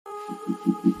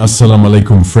Assalamu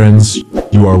alaikum friends,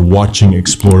 you are watching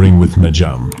Exploring with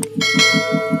Najam.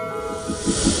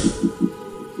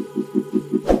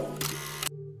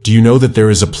 Do you know that there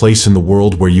is a place in the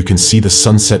world where you can see the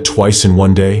sunset twice in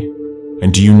one day?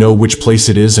 And do you know which place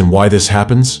it is and why this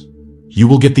happens? You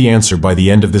will get the answer by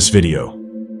the end of this video.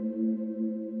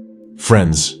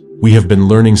 Friends, we have been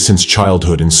learning since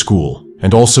childhood in school,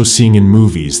 and also seeing in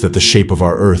movies that the shape of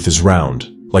our Earth is round,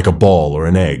 like a ball or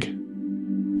an egg.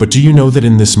 But do you know that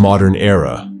in this modern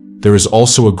era, there is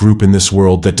also a group in this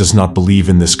world that does not believe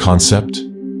in this concept?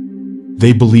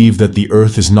 They believe that the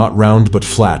Earth is not round but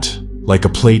flat, like a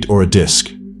plate or a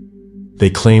disc. They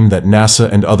claim that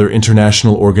NASA and other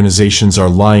international organizations are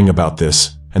lying about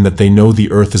this, and that they know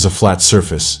the Earth is a flat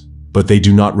surface, but they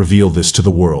do not reveal this to the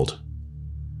world.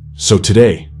 So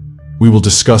today, we will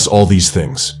discuss all these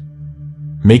things.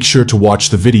 Make sure to watch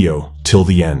the video till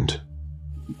the end.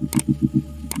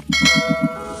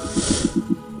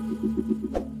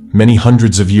 Many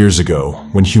hundreds of years ago,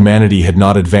 when humanity had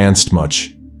not advanced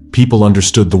much, people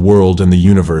understood the world and the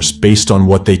universe based on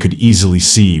what they could easily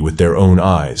see with their own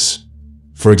eyes.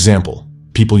 For example,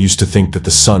 people used to think that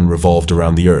the sun revolved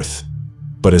around the Earth.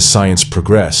 But as science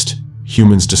progressed,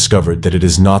 humans discovered that it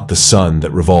is not the sun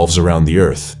that revolves around the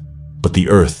Earth, but the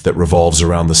Earth that revolves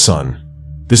around the sun.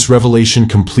 This revelation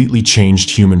completely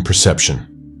changed human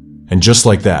perception. And just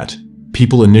like that,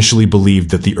 people initially believed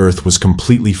that the Earth was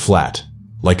completely flat,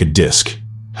 like a disc.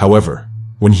 However,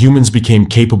 when humans became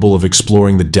capable of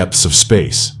exploring the depths of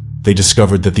space, they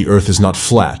discovered that the Earth is not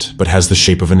flat but has the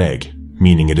shape of an egg,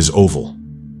 meaning it is oval.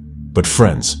 But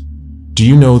friends, do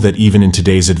you know that even in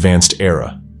today's advanced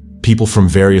era, people from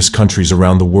various countries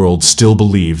around the world still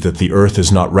believe that the Earth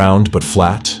is not round but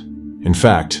flat? In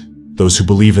fact, those who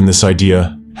believe in this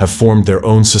idea have formed their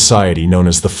own society known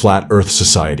as the Flat Earth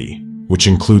Society, which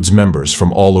includes members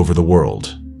from all over the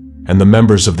world. And the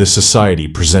members of this society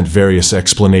present various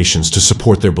explanations to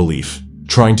support their belief,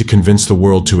 trying to convince the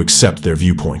world to accept their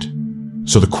viewpoint.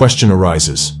 So the question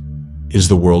arises, is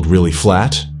the world really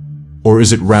flat? Or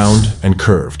is it round and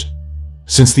curved?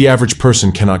 Since the average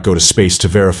person cannot go to space to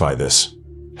verify this,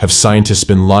 have scientists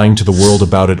been lying to the world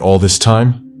about it all this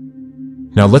time?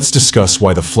 Now let's discuss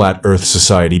why the Flat Earth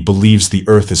Society believes the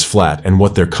Earth is flat and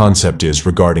what their concept is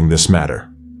regarding this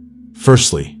matter.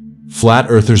 Firstly, Flat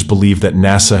Earthers believe that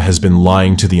NASA has been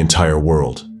lying to the entire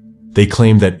world. They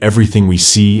claim that everything we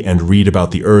see and read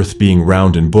about the Earth being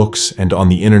round in books and on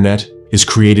the internet is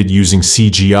created using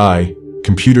CGI,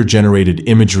 computer-generated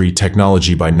imagery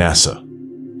technology by NASA.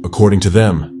 According to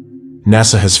them,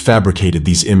 NASA has fabricated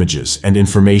these images and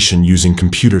information using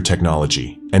computer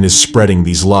technology and is spreading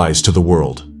these lies to the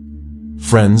world.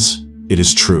 Friends, it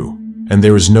is true. And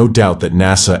there is no doubt that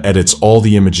NASA edits all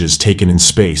the images taken in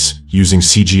space using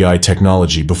CGI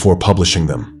technology before publishing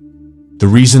them. The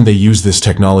reason they use this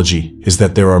technology is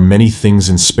that there are many things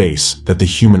in space that the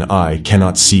human eye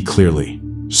cannot see clearly.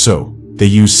 So, they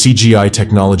use CGI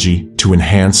technology to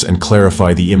enhance and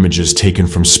clarify the images taken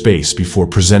from space before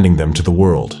presenting them to the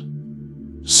world.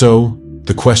 So,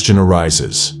 the question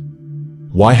arises,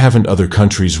 why haven't other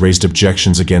countries raised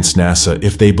objections against NASA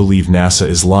if they believe NASA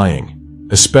is lying?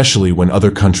 Especially when other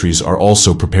countries are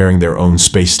also preparing their own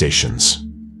space stations.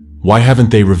 Why haven't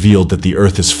they revealed that the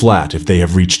Earth is flat if they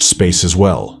have reached space as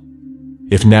well?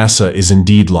 If NASA is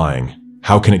indeed lying,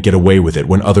 how can it get away with it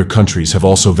when other countries have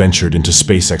also ventured into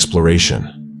space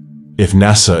exploration? If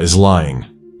NASA is lying,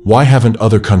 why haven't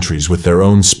other countries with their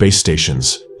own space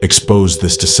stations exposed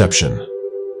this deception?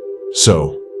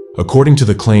 So, according to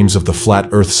the claims of the Flat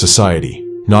Earth Society,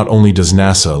 not only does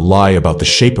NASA lie about the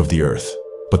shape of the Earth,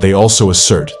 but they also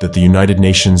assert that the United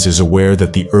Nations is aware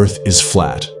that the Earth is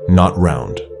flat, not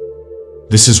round.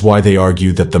 This is why they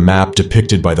argue that the map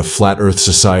depicted by the Flat Earth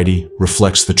Society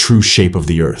reflects the true shape of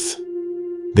the Earth.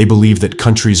 They believe that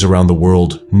countries around the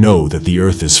world know that the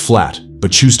Earth is flat,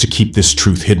 but choose to keep this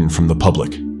truth hidden from the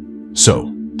public.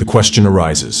 So, the question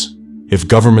arises, if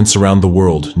governments around the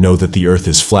world know that the Earth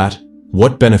is flat,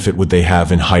 what benefit would they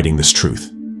have in hiding this truth?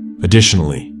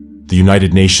 Additionally, the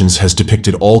United Nations has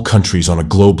depicted all countries on a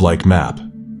globe-like map,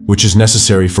 which is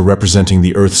necessary for representing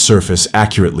the Earth's surface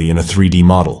accurately in a 3D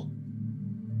model.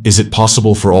 Is it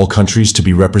possible for all countries to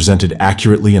be represented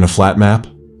accurately in a flat map?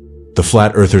 The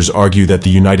Flat Earthers argue that the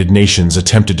United Nations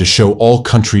attempted to show all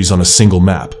countries on a single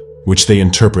map, which they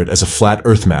interpret as a flat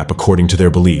Earth map according to their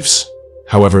beliefs.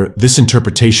 However, this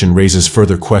interpretation raises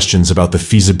further questions about the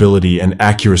feasibility and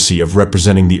accuracy of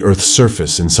representing the Earth's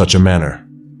surface in such a manner.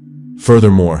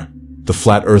 Furthermore, the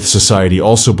Flat Earth Society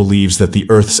also believes that the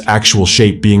Earth's actual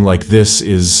shape being like this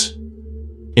is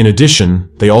In addition,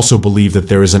 they also believe that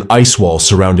there is an ice wall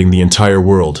surrounding the entire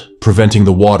world, preventing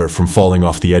the water from falling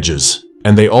off the edges.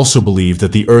 And they also believe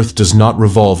that the Earth does not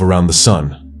revolve around the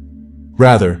Sun.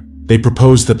 Rather, they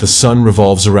propose that the Sun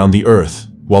revolves around the Earth,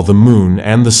 while the Moon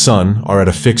and the Sun are at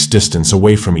a fixed distance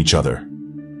away from each other.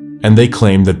 And they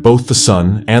claim that both the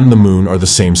Sun and the Moon are the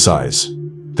same size.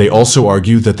 They also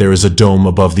argue that there is a dome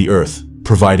above the Earth,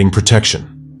 providing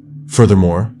protection.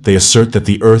 Furthermore, they assert that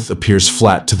the Earth appears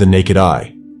flat to the naked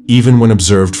eye, even when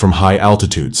observed from high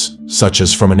altitudes, such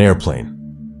as from an airplane.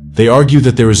 They argue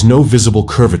that there is no visible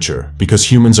curvature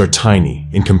because humans are tiny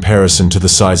in comparison to the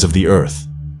size of the Earth.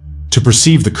 To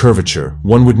perceive the curvature,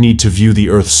 one would need to view the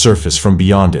Earth's surface from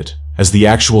beyond it, as the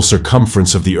actual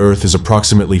circumference of the Earth is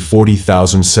approximately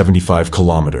 40,075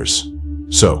 kilometers.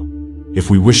 So, if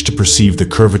we wish to perceive the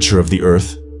curvature of the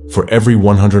Earth, for every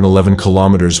 111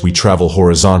 kilometers we travel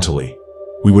horizontally,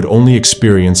 we would only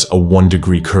experience a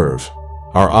 1-degree curve.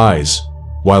 Our eyes,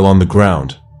 while on the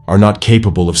ground, are not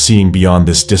capable of seeing beyond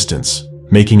this distance,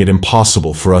 making it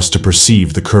impossible for us to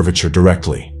perceive the curvature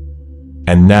directly.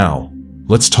 And now,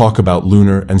 let's talk about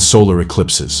lunar and solar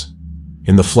eclipses.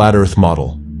 In the flat Earth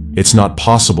model, it's not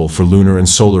possible for lunar and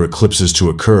solar eclipses to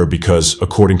occur because,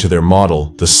 according to their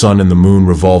model, the Sun and the Moon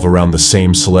revolve around the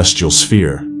same celestial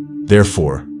sphere.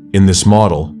 Therefore, in this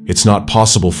model, it's not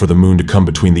possible for the Moon to come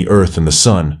between the Earth and the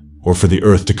Sun, or for the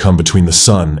Earth to come between the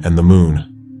Sun and the Moon.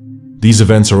 These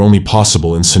events are only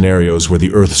possible in scenarios where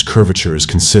the Earth's curvature is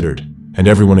considered, and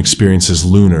everyone experiences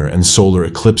lunar and solar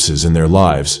eclipses in their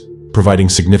lives, providing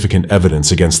significant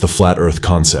evidence against the flat Earth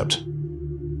concept.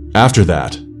 After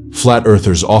that, flat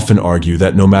earthers often argue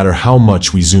that no matter how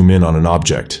much we zoom in on an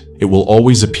object, it will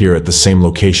always appear at the same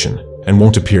location and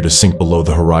won't appear to sink below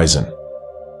the horizon.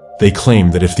 They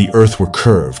claim that if the Earth were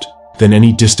curved, then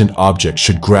any distant object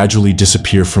should gradually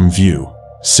disappear from view,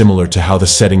 similar to how the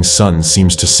setting sun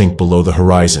seems to sink below the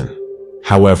horizon.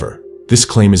 However, this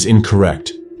claim is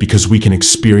incorrect because we can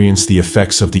experience the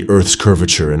effects of the Earth's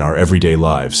curvature in our everyday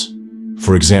lives.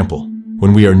 For example,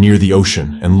 when we are near the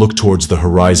ocean and look towards the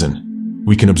horizon,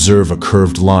 we can observe a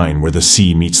curved line where the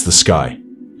sea meets the sky,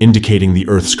 indicating the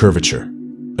Earth's curvature.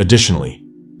 Additionally,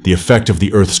 the effect of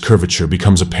the Earth's curvature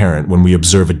becomes apparent when we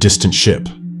observe a distant ship.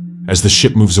 As the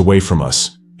ship moves away from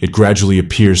us, it gradually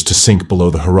appears to sink below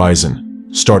the horizon,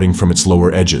 starting from its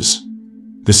lower edges.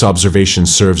 This observation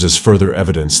serves as further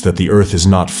evidence that the Earth is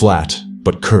not flat,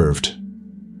 but curved.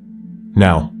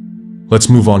 Now, let's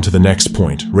move on to the next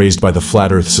point raised by the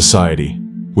Flat Earth Society,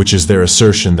 which is their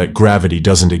assertion that gravity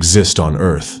doesn't exist on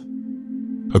Earth.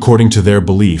 According to their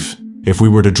belief, if we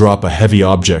were to drop a heavy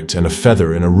object and a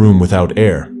feather in a room without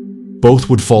air, both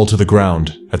would fall to the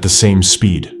ground at the same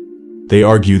speed. They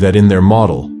argue that in their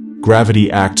model, gravity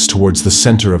acts towards the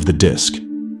center of the disk,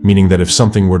 meaning that if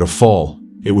something were to fall,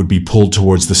 it would be pulled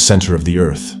towards the center of the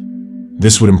Earth.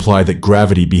 This would imply that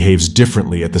gravity behaves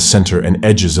differently at the center and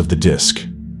edges of the disk.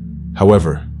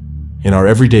 However, in our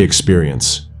everyday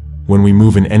experience, when we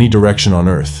move in any direction on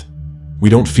Earth, we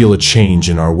don't feel a change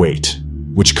in our weight,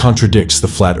 which contradicts the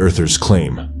flat earthers'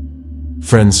 claim.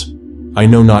 Friends, I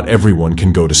know not everyone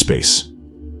can go to space,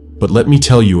 but let me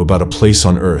tell you about a place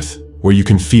on Earth where you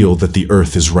can feel that the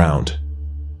Earth is round.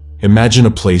 Imagine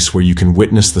a place where you can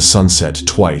witness the sunset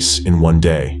twice in one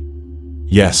day.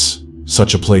 Yes,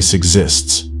 such a place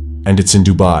exists, and it's in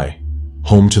Dubai,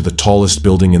 home to the tallest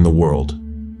building in the world,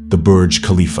 the Burj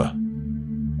Khalifa.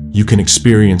 You can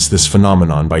experience this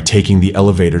phenomenon by taking the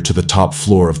elevator to the top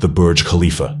floor of the Burj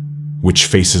Khalifa, which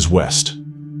faces west.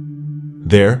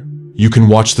 There, you can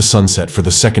watch the sunset for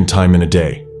the second time in a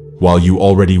day, while you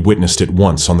already witnessed it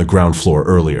once on the ground floor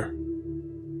earlier.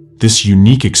 This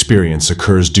unique experience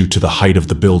occurs due to the height of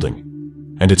the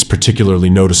building, and it's particularly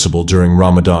noticeable during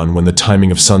Ramadan when the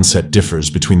timing of sunset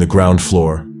differs between the ground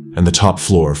floor and the top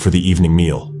floor for the evening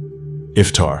meal,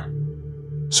 iftar.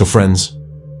 So friends,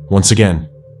 once again,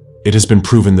 it has been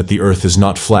proven that the Earth is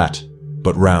not flat,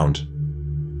 but round.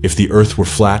 If the Earth were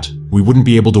flat, we wouldn't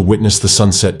be able to witness the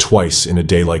sunset twice in a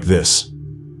day like this.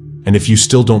 And if you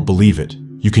still don't believe it,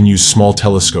 you can use small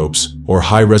telescopes or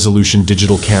high-resolution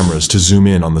digital cameras to zoom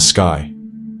in on the sky.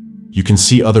 You can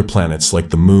see other planets like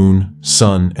the Moon,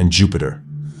 Sun, and Jupiter,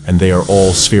 and they are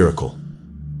all spherical.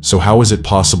 So how is it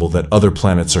possible that other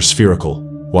planets are spherical,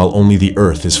 while only the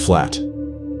Earth is flat?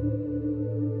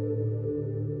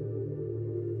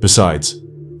 Besides,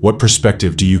 what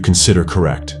perspective do you consider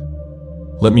correct?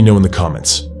 Let me know in the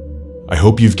comments. I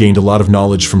hope you've gained a lot of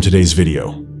knowledge from today's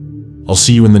video. I'll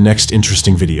see you in the next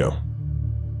interesting video.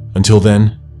 Until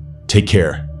then, take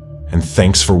care, and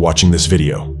thanks for watching this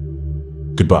video.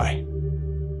 Goodbye.